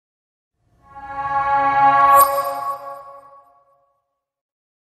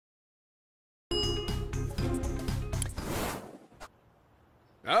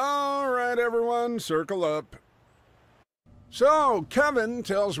everyone, circle up. So, Kevin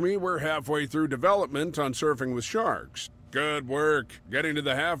tells me we're halfway through development on Surfing with Sharks. Good work. Getting to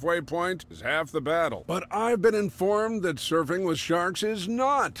the halfway point is half the battle. But I've been informed that Surfing with Sharks is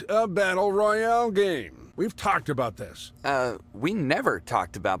not a battle royale game. We've talked about this. We never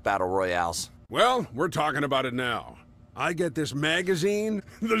talked about battle royales. Well, we're talking about it now. I get this magazine,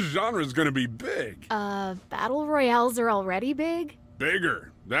 the genre's gonna be big. Battle royales are already big?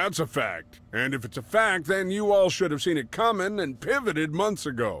 Bigger. That's a fact. And if it's a fact, then you all should have seen it coming and pivoted months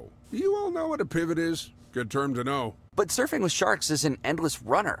ago. You all know what a pivot is? Good term to know. But Surfing with Sharks is an endless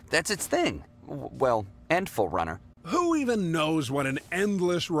runner. That's its thing. Well, endful runner. Who even knows what an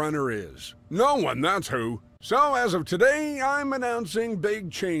endless runner is? No one, that's who. So as of today, I'm announcing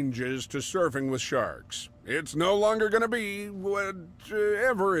big changes to Surfing with Sharks. It's no longer gonna be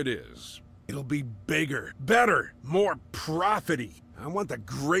whatever it is. It'll be bigger, better, more profity. I want the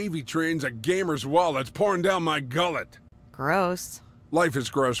gravy trains of gamers' wallets pouring down my gullet. Gross. Life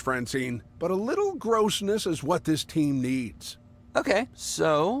is gross, Francine, but a little grossness is what this team needs. Okay,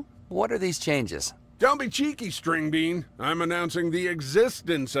 so what are these changes? Don't be cheeky, String Bean. I'm announcing the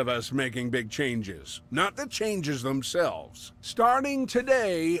existence of us making big changes, not the changes themselves. Starting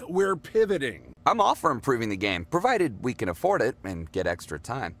today, we're pivoting. I'm all for improving the game, provided we can afford it and get extra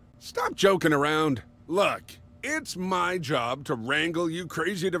time. Stop joking around. Look, it's my job to wrangle you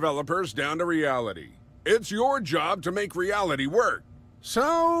crazy developers down to reality. It's your job to make reality work.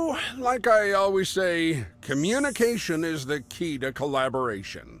 So, like I always say, communication is the key to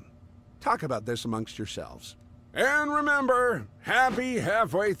collaboration. Talk about this amongst yourselves. And remember, happy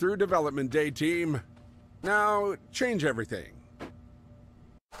halfway through development day, team. Now, change everything.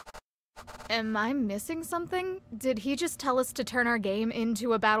 Am I missing something? Did he just tell us to turn our game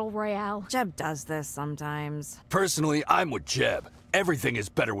into a battle royale? Jeb does this sometimes. Personally, I'm with Jeb. Everything is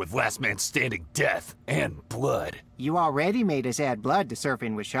better with last man standing death and blood. You already made us add blood to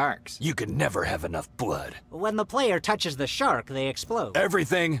Surfing with Sharks. You can never have enough blood. When the player touches the shark, they explode.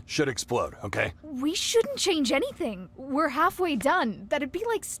 Everything should explode, okay? We shouldn't change anything. We're halfway done. That'd be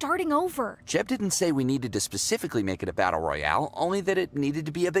like starting over. Jeb didn't say we needed to specifically make it a battle royale, only that it needed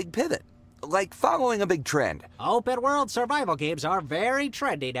to be a big pivot. Like following a big trend. Open world survival games are very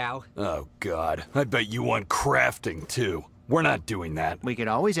trendy now. Oh God, I bet you want crafting too. We're not doing that. We could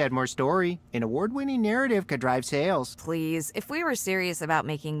always add more story. An award-winning narrative could drive sales. Please, if we were serious about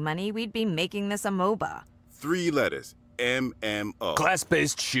making money, we'd be making this a MOBA. 3 letters. MMO.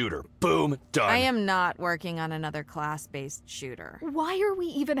 Class-based shooter. Boom, done. I am not working on another class-based shooter. Why are we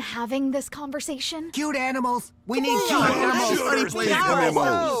even having this conversation? Cute animals. We need cute animals.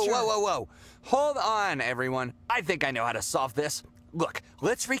 Whoa. Hold on, everyone. I think I know how to solve this. Look,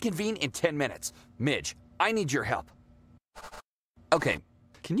 let's reconvene in 10 minutes. Midge, I need your help. Okay,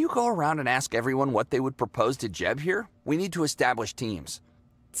 can you go around and ask everyone what they would propose to Jeb here? We need to establish teams.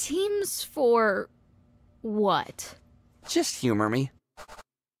 Teams for what? Just humor me.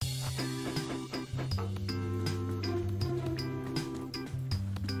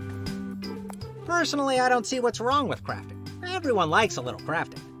 Personally, I don't see what's wrong with crafting. Everyone likes a little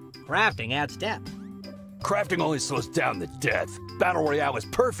crafting. Crafting adds depth. Crafting only slows down the death. Battle Royale is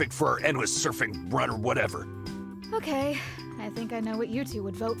perfect for our endless surfing run or whatever. Okay, I think I know what you two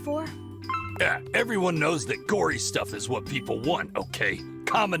would vote for. Yeah, everyone knows that gory stuff is what people want, okay?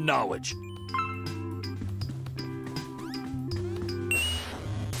 Common knowledge.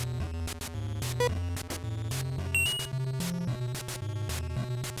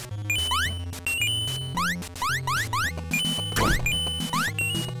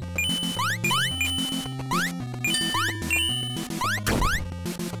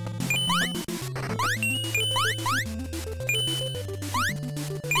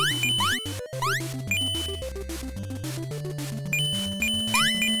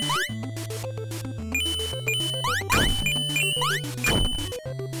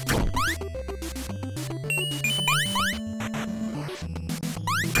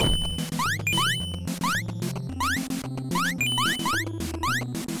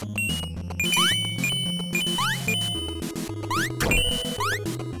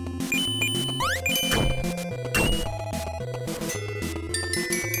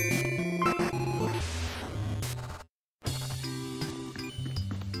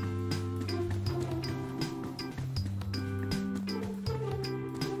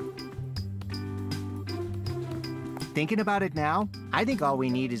 Thinking about it now, I think all we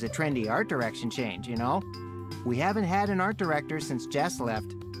need is a trendy art direction change, you know? We haven't had an art director since Jess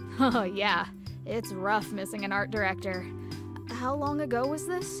left. Oh yeah, it's rough missing an art director. How long ago was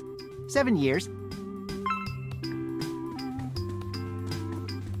this? 7 years.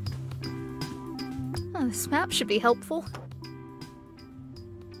 This map should be helpful.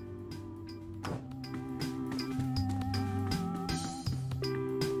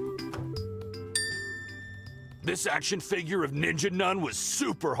 This action figure of Ninja Nun was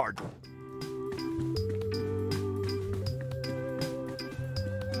super hard.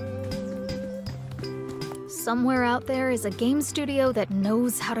 Somewhere out there is a game studio that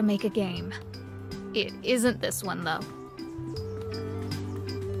knows how to make a game. It isn't this one, though.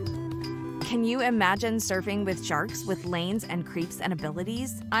 Can you imagine surfing with sharks with lanes and creeps and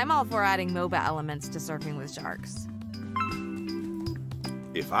abilities? I'm all for adding MOBA elements to surfing with sharks.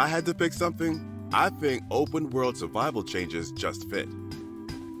 If I had to pick something, I think open world survival changes just fit.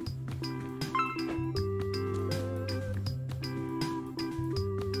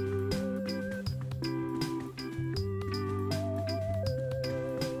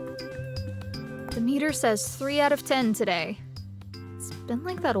 The meter says 3 out of 10 today. It's been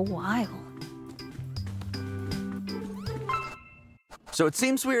like that a while. So it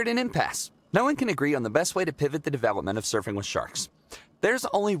seems we're at an impasse. No one can agree on the best way to pivot the development of surfing with sharks. There's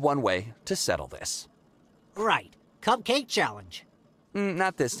only one way to settle this. Right. Cupcake challenge.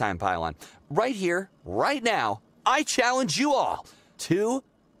 Not this time, Pylon. Right here, right now, I challenge you all to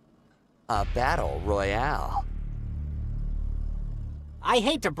a battle royale. I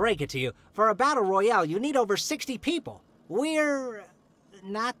hate to break it to you, for a battle royale you need over 60 people. We're...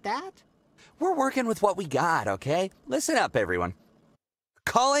 not that? We're working with what we got, okay? Listen up, everyone.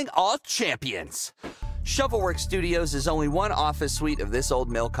 Calling all champions. Shovelwork Studios is only one office suite of this old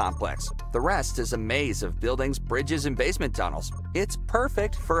mill complex. The rest is a maze of buildings, bridges, and basement tunnels. It's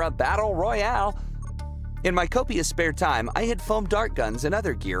perfect for a battle royale. In my copious spare time, I hid foam dart guns and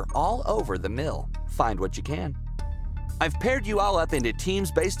other gear all over the mill. Find what you can. I've paired you all up into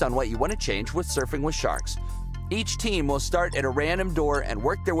teams based on what you want to change with Surfing with Sharks. Each team will start at a random door and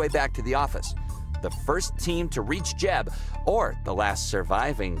work their way back to the office. The first team to reach Jeb, or the last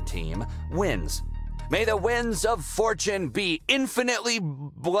surviving team, wins. May the winds of fortune be infinitely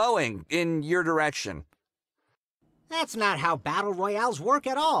blowing in your direction. That's not how battle royales work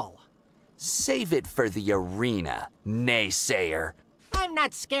at all. Save it for the arena, naysayer. I'm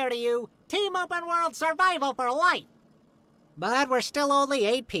not scared of you. Team open world survival for life. But we're still only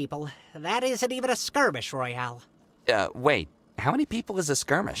 8 people. That isn't even a skirmish royale. Wait, how many people is a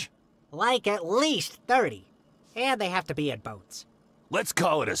skirmish? Like at least 30. And they have to be in boats. Let's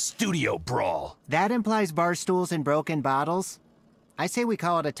call it a studio brawl. That implies bar stools and broken bottles. I say we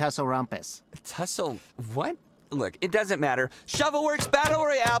call it a tussle rumpus. Tussle what? Look, it doesn't matter. Shovelworks Battle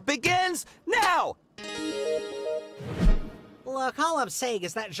Royale begins now! Look, all I'm saying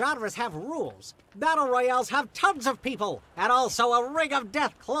is that genres have rules. Battle royales have tons of people, and also a ring of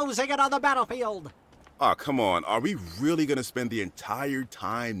death closing in on the battlefield. Aw, come on. Are we really gonna spend the entire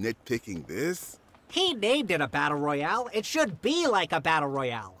time nitpicking this? He named it a battle royale. It should be like a battle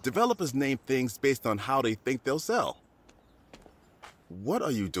royale. Developers name things based on how they think they'll sell. What are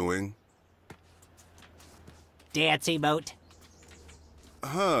you doing? Dance emote.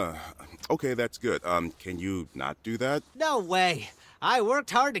 Huh. Okay, that's good. Can you not do that? No way. I worked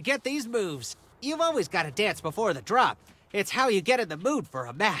hard to get these moves. You've always got to dance before the drop. It's how you get in the mood for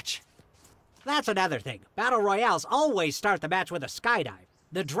a match. That's another thing. Battle royales always start the match with a skydive.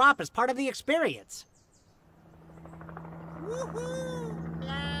 The drop is part of the experience. Woohoo!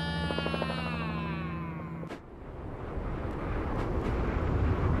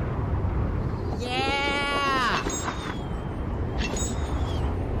 Yeah!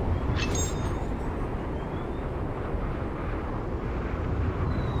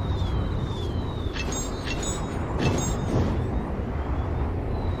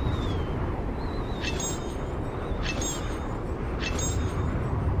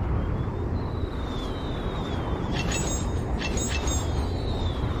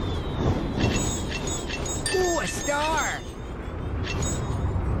 Ooh, a star!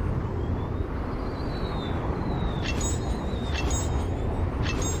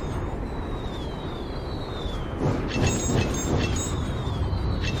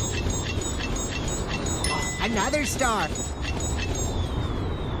 Another star!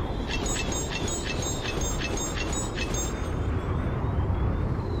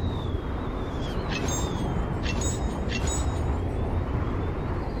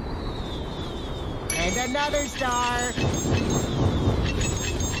 And another star!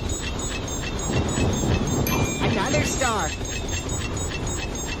 Another star!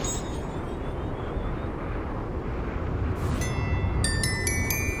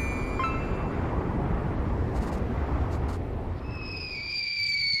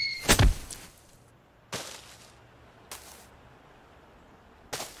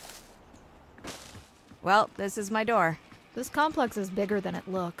 Well, this is my door. This complex is bigger than it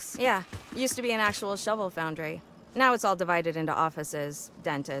looks. Yeah, used to be an actual shovel foundry. Now it's all divided into offices,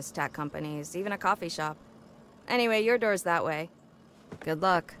 dentists, tech companies, even a coffee shop. Anyway, your door's that way. Good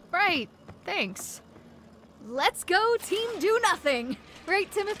luck. Right, thanks. Let's go Team Do Nothing!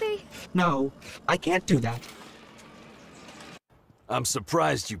 Right, Timothy? No, I can't do that. I'm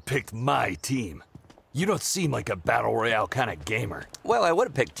surprised you picked my team. You don't seem like a Battle Royale kind of gamer. Well, I would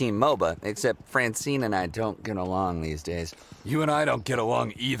have picked Team MOBA, except Francine and I don't get along these days. You and I don't get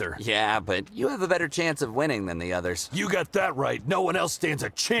along either. Yeah, but you have a better chance of winning than the others. You got that right. No one else stands a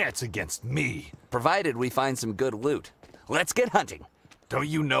chance against me. Provided we find some good loot. Let's get hunting. Don't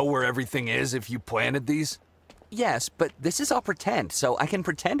you know where everything is if you planted these? Yes, but this is all pretend, so I can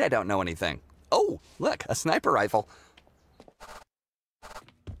pretend I don't know anything. Oh, look, a sniper rifle.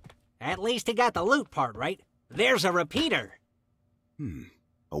 At least he got the loot part right. There's a repeater. I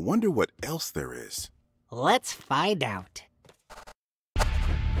wonder what else there is. Let's find out.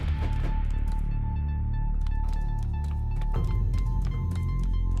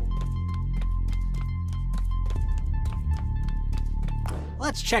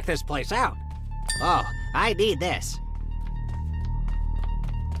 Let's check this place out. Oh, I need this.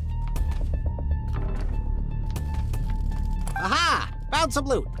 Aha! Found some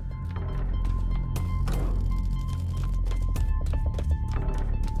loot.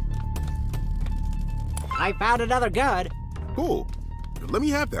 I found another gun. Cool. Let me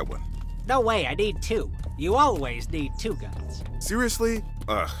have that one. No way, I need two. You always need two guns. Seriously?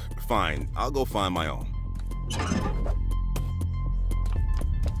 Fine. I'll go find my own.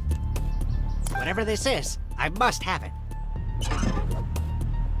 Whatever this is, I must have it.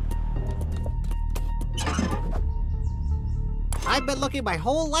 I've been looking my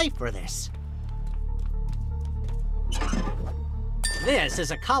whole life for this. This is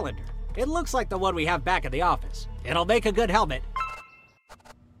a colander. It looks like the one we have back in the office. It'll make a good helmet.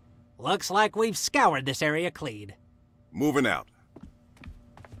 Looks like we've scoured this area clean. Moving out.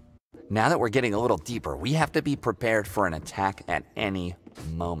 Now that we're getting a little deeper, we have to be prepared for an attack at any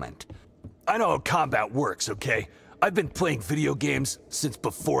moment. I know how combat works, okay? I've been playing video games since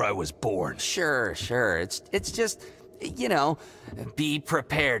before I was born. Sure. It's just, you know, be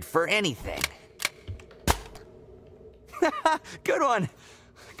prepared for anything. Good one.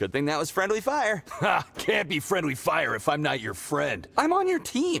 Good thing that was friendly fire. Ha! Can't be friendly fire if I'm not your friend. I'm on your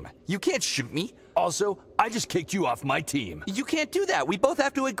team. You can't shoot me. Also, I just kicked you off my team. You can't do that. We both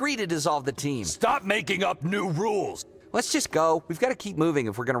have to agree to dissolve the team. Stop making up new rules. Let's just go. We've got to keep moving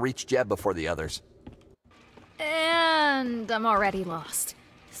if we're going to reach Jeb before the others. And I'm already lost.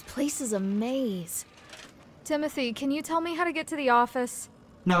 This place is a maze. Timothy, can you tell me how to get to the office?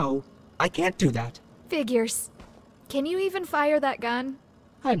 No, I can't do that. Figures. Can you even fire that gun?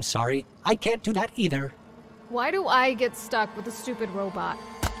 I'm sorry, I can't do that either. Why do I get stuck with a stupid robot?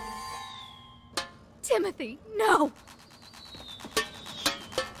 Timothy, no!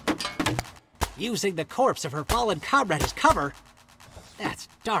 Using the corpse of her fallen comrade as cover? That's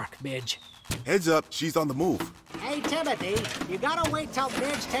dark, Midge. Heads up, she's on the move. Hey, Timothy, you gotta wait till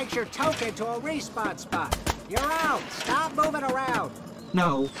Midge takes your token to a respawn spot. You're out. Stop moving around.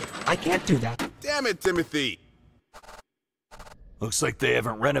 No, I can't do that. Damn it, Timothy. Looks like they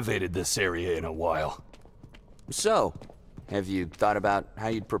haven't renovated this area in a while. So, have you thought about how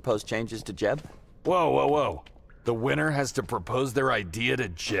you'd propose changes to Jeb? Whoa. The winner has to propose their idea to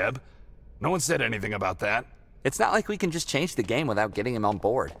Jeb? No one said anything about that. It's not like we can just change the game without getting him on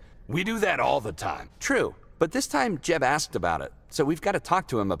board. We do that all the time. True, but this time Jeb asked about it, so we've got to talk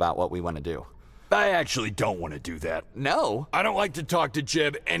to him about what we want to do. I actually don't want to do that. No? I don't like to talk to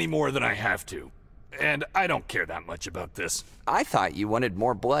Jeb any more than I have to. And I don't care that much about this. I thought you wanted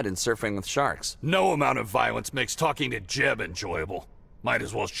more blood in surfing with sharks. No amount of violence makes talking to Jeb enjoyable. Might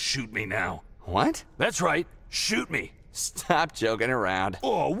as well shoot me now. What? That's right, shoot me. Stop joking around.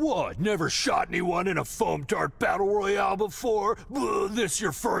 Oh, what? Never shot anyone in a foam dart battle royale before? This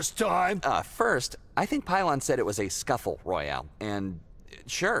your first time? First, I think Pylon said it was a scuffle royale. And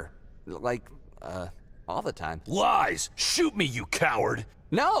sure, like, all the time. Lies! Shoot me, you coward!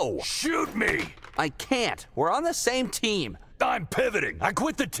 No! Shoot me! I can't. We're on the same team. I'm pivoting. I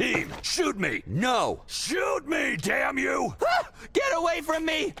quit the team. Shoot me! No! Shoot me, damn you! Get away from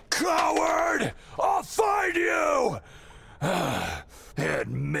me! Coward! I'll find you!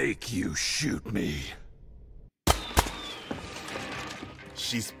 And make you shoot me.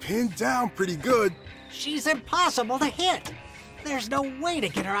 She's pinned down pretty good. She's impossible to hit. There's no way to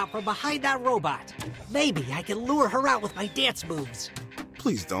get her out from behind that robot. Maybe I can lure her out with my dance moves.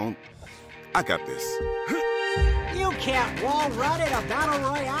 Please don't. I got this. You can't wall run in a battle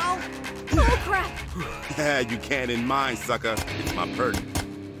royale? Oh, crap! You can't in mine, sucker. It's my perk.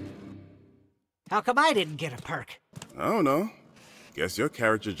 How come I didn't get a perk? I don't know. Guess your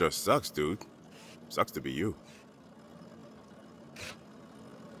character just sucks, dude. Sucks to be you.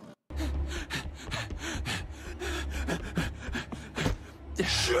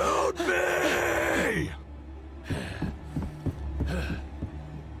 Shoot me!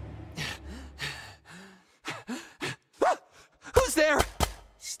 Who's there?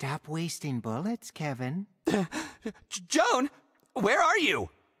 Stop wasting bullets, Kevin. Joan, where are you?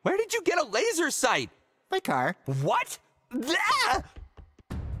 Where did you get a laser sight? My car. What? Ah!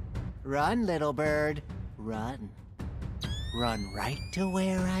 Run, little bird. Run. Run right to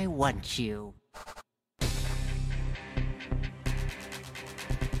where I want you.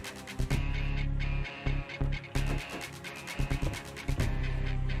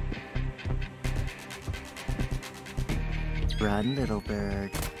 Run, little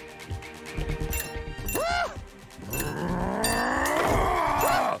bird.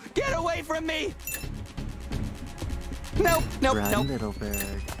 Get away from me! Nope, nope, Run, nope. little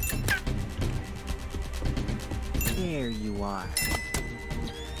bird. There you are.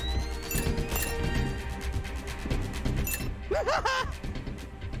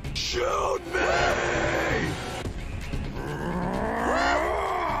 Shoot me!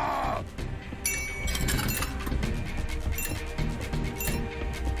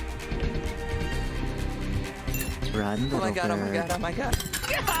 Run, little Oh my god, bird. oh my god, oh my god.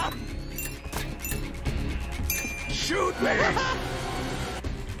 Shoot me!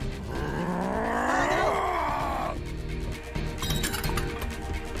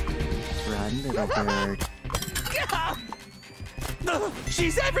 Run, little bird.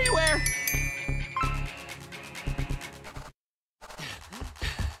 She's everywhere!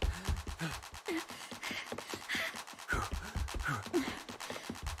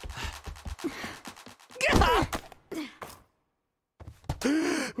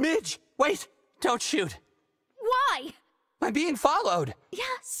 Midge, wait! Don't shoot! Why? I'm being followed! Yeah,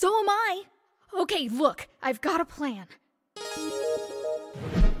 so am I. Okay, look, I've got a plan.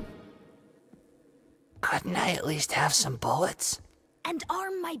 Couldn't I at least have some bullets? And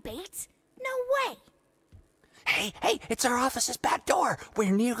arm my bait? No way. Hey, it's our office's back door!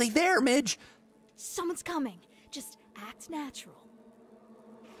 We're nearly there, Midge! Someone's coming. Just act natural.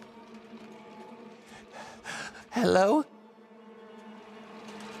 Hello?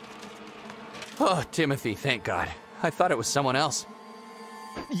 Oh, Timothy, thank God. I thought it was someone else.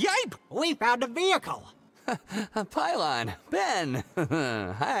 Yipe! We found a vehicle. A pylon. Ben.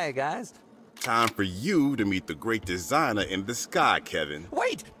 Hi, guys. Time for you to meet the great designer in the sky, Kevin.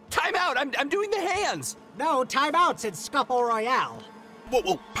 Wait! Time out! I'm doing the hands! No timeouts in Scuffle Royale. Whoa,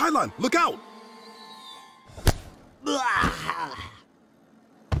 whoa, Pylon, look out!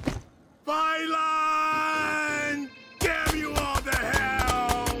 Pylon! Damn you all to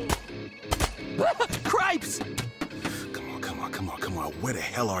hell! Cripes! Come on. Where the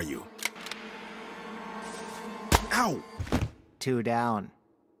hell are you? Ow! 2 down.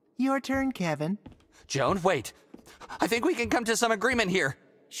 Your turn, Kevin. Joan, wait. I think we can come to some agreement here.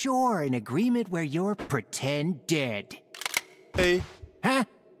 Sure, an agreement where you're pretend dead. Hey, Huh?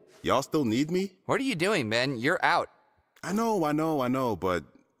 y'all still need me? What are you doing, Ben? You're out. I know, but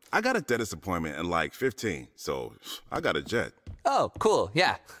I got a dentist appointment in like 15, so I got a jet. Oh, cool.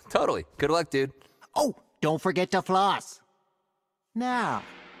 Yeah, totally. Good luck, dude. Oh, don't forget to floss. Now,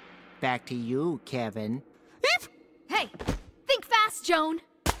 back to you, Kevin. Hey, think fast, Joan.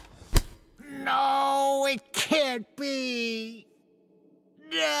 No, it can't be.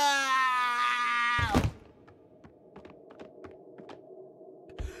 No!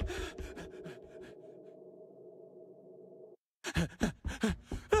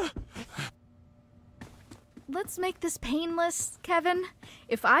 Let's make this painless, Kevin.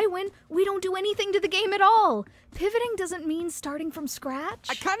 If I win, we don't do anything to the game at all. Pivoting doesn't mean starting from scratch.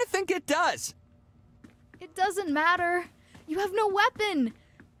 I kind of think it does. It doesn't matter. You have no weapon,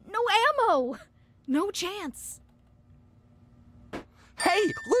 no ammo, no chance.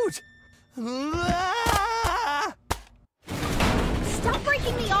 Hey, loot! Ah! Stop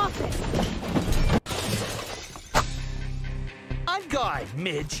breaking the office. On guard,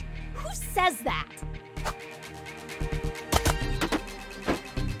 Midge. Who says that?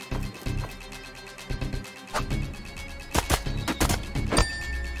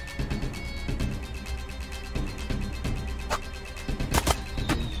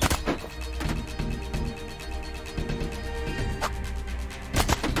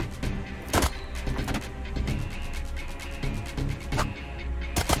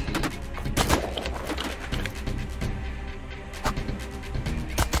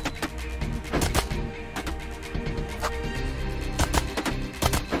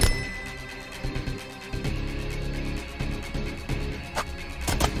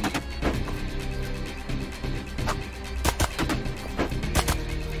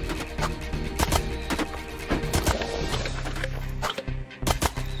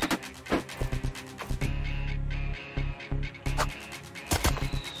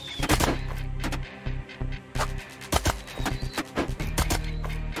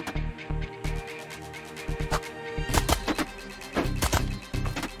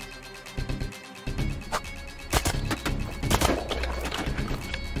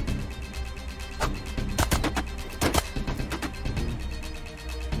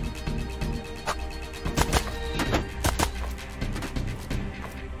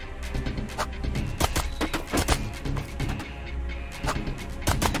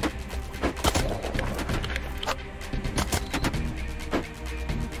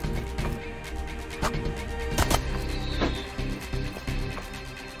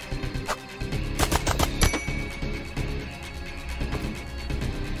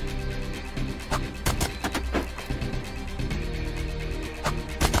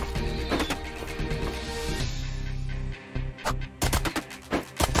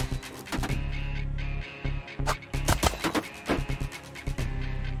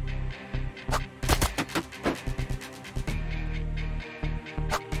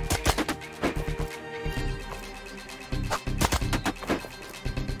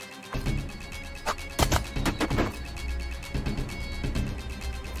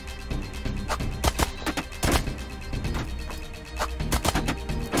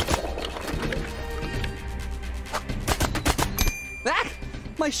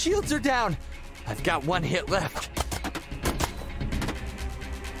 My shields are down. I've got one hit left.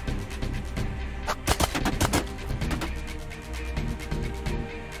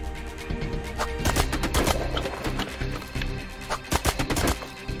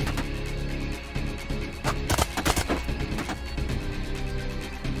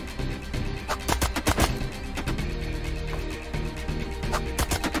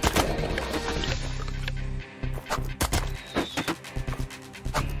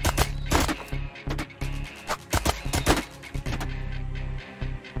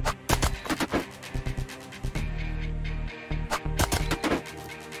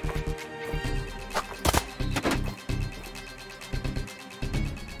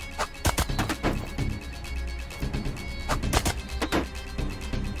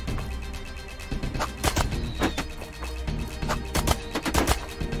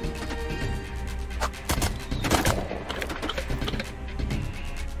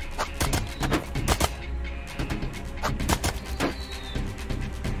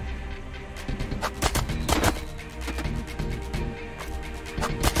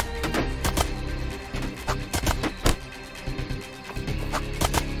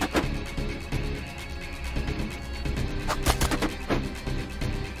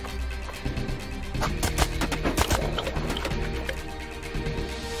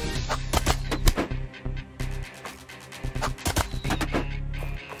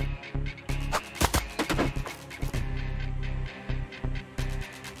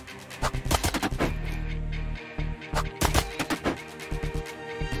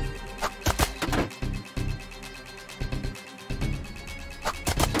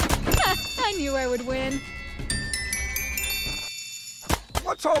 I knew I would win.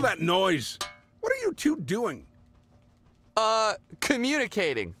 What's all that noise? What are you two doing?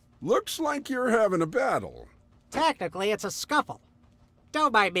 Communicating. Looks like you're having a battle. Technically, it's a scuffle.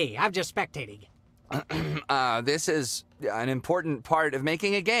 Don't mind me, I'm just spectating. This is an important part of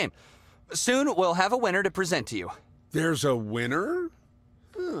making a game. Soon, we'll have a winner to present to you. There's a winner?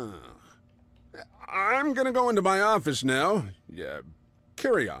 Huh. I'm gonna go into my office now. Yeah,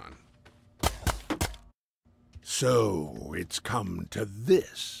 carry on. So, it's come to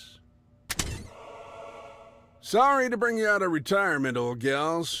this. Sorry to bring you out of retirement, old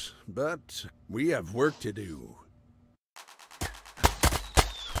gals, but we have work to do.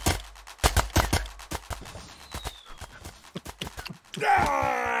 What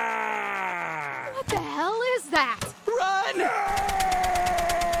the hell is that? Run!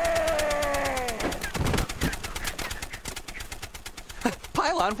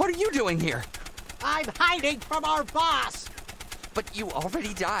 Pylon, what are you doing here? I'm hiding from our boss! But you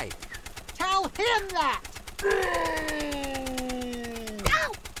already died. Tell him that!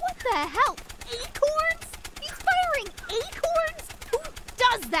 Ow! What the hell? Acorns? He's firing acorns? Who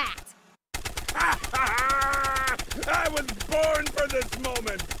does that? I was born for this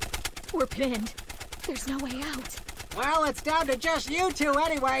moment! We're pinned. There's no way out. Well, it's down to just you two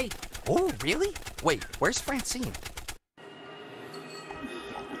anyway. Oh, really? Wait, where's Francine?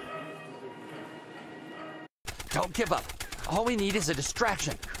 Don't give up. All we need is a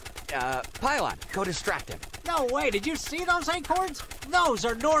distraction. Pylon, go distract him. No way, did you see those acorns? Those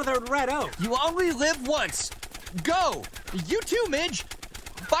are northern red oak. You only live once. Go! You too, Midge.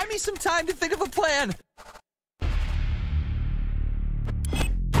 Buy me some time to think of a plan.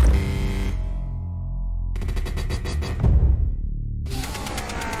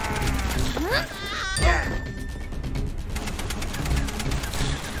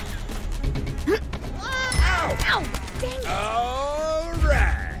 Ow! Dang it! All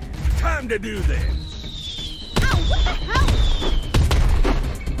right, time to do this. Ow! What the hell?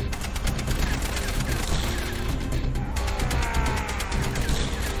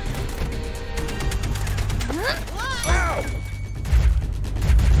 Ow!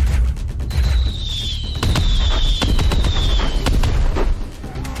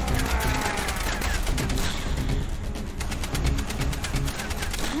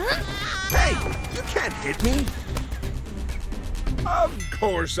 Hey, you can't hit me. Of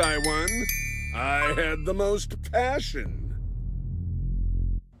course I won. I had the most passion.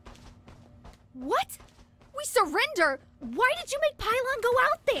 What? We surrender? Why did you make Pylon go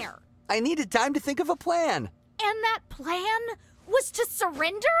out there? I needed time to think of a plan. And that plan was to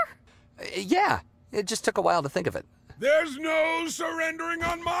surrender? Yeah, it just took a while to think of it. There's no surrendering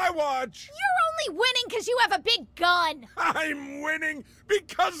on my watch. You're only winning because you have a big gun. I'm winning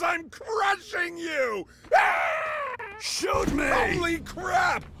because I'm crushing you. Shoot me! Holy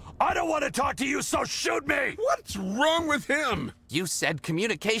crap! I don't want to talk to you, so shoot me! What's wrong with him? You said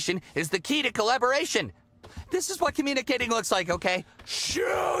communication is the key to collaboration. This is what communicating looks like, okay?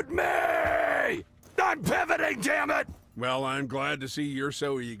 Shoot me! I'm pivoting, damn it! Well, I'm glad to see you're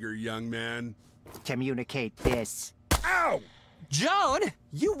so eager, young man. Communicate this. Ow! Joan,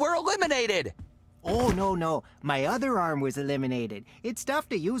 you were eliminated. Oh, no. My other arm was eliminated. It's tough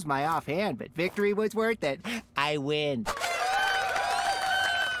to use my offhand, but victory was worth it. I win.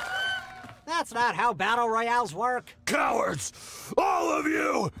 That's not how battle royales work. Cowards! All of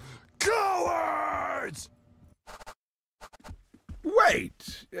you! Cowards!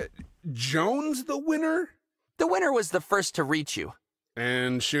 Wait, Joan's the winner? The winner was the first to reach you.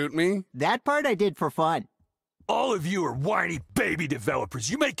 And shoot me? That part I did for fun. All of you are whiny baby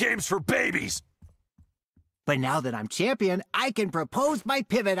developers. You make games for babies. But now that I'm champion, I can propose my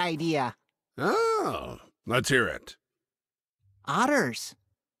pivot idea. Oh, let's hear it. Otters.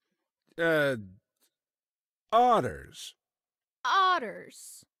 Otters.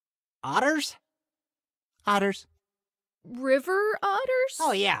 Otters. Otters? Otters. River otters?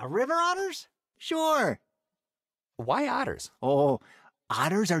 Oh, yeah, river otters? Sure. Why otters? Oh,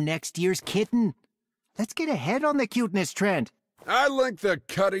 otters are next year's kitten. Let's get ahead on the cuteness trend. I like the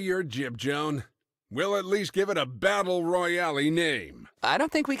cut of your jib, Joan. We'll at least give it a battle royale name. I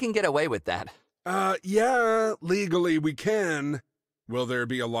don't think we can get away with that. Yeah, legally we can. Will there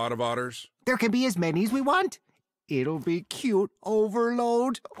be a lot of otters? There can be as many as we want. It'll be cute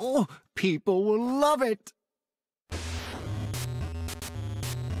overload. Oh, people will love it.